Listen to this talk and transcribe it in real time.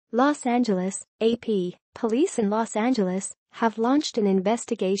Los Angeles, AP. Police in Los Angeles have launched an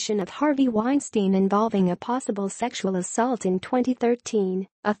investigation of Harvey Weinstein involving a possible sexual assault in 2013,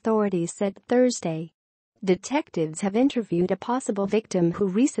 authorities said Thursday. Detectives have interviewed a possible victim who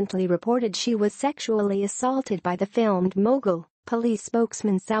recently reported she was sexually assaulted by the filmed mogul, police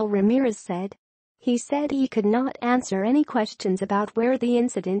spokesman Sal Ramirez said. He said he could not answer any questions about where the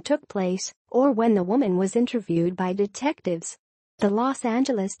incident took place or when the woman was interviewed by detectives. The Los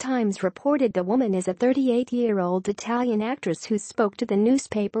Angeles Times reported the woman is a 38-year-old Italian actress who spoke to the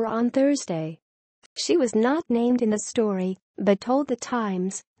newspaper on Thursday. She was not named in the story, but told the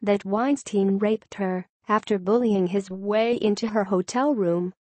Times that Weinstein raped her after bullying his way into her hotel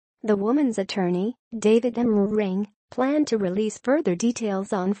room. The woman's attorney, David M. Ring, planned to release further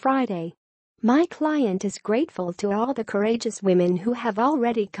details on Friday. "My client is grateful to all the courageous women who have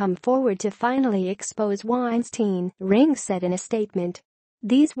already come forward to finally expose Weinstein," Ring said in a statement.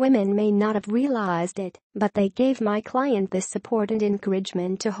 "These women may not have realized it, but they gave my client the support and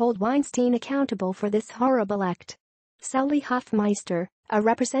encouragement to hold Weinstein accountable for this horrible act." Sally Hoffmeister, a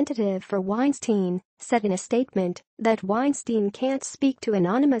representative for Weinstein, said in a statement that Weinstein can't speak to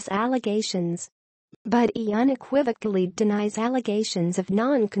anonymous allegations. But he unequivocally denies allegations of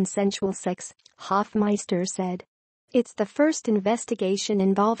non-consensual sex, Hoffmeister said. It's the first investigation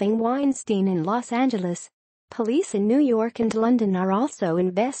involving Weinstein in Los Angeles. Police in New York and London are also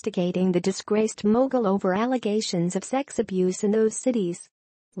investigating the disgraced mogul over allegations of sex abuse in those cities.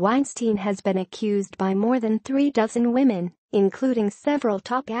 Weinstein has been accused by more than 36 women, including several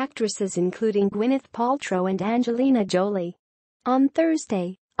top actresses including Gwyneth Paltrow and Angelina Jolie. On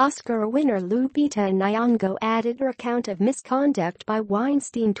Thursday, Oscar winner Lupita Nyong'o added her account of misconduct by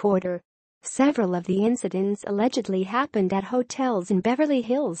Weinstein to Twitter. Several of the incidents allegedly happened at hotels in Beverly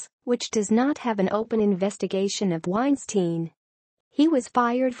Hills, which does not have an open investigation of Weinstein. He was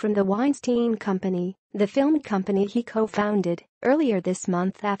fired from the Weinstein Company, the film company he co-founded, earlier this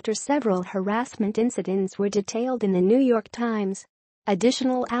month after several harassment incidents were detailed in the New York Times.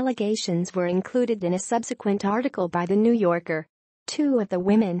 Additional allegations were included in a subsequent article by The New Yorker. Two of the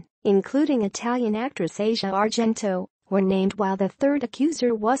women, including Italian actress Asia Argento, were named while the third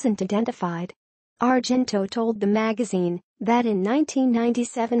accuser wasn't identified. Argento told the magazine that in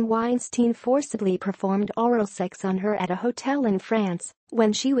 1997 Weinstein forcibly performed oral sex on her at a hotel in France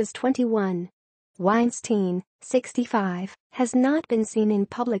when she was 21. Weinstein, 65, has not been seen in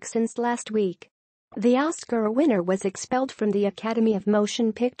public since last week. The Oscar winner was expelled from the Academy of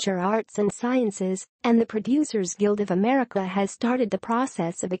Motion Picture Arts and Sciences, and the Producers Guild of America has started the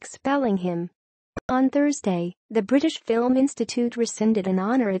process of expelling him. On Thursday, the British Film Institute rescinded an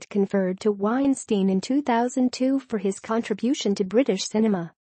honor it conferred to Weinstein in 2002 for his contribution to British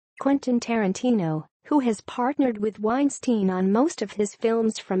cinema. Quentin Tarantino, who has partnered with Weinstein on most of his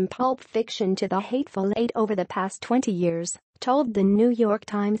films from Pulp Fiction to The Hateful Eight over the past 20 years, told the New York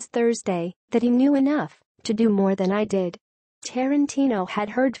Times Thursday that he knew enough to do more than I did. Tarantino had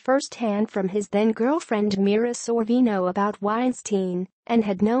heard firsthand from his then-girlfriend Mira Sorvino about Weinstein and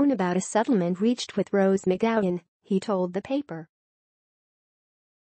had known about a settlement reached with Rose McGowan, he told the paper.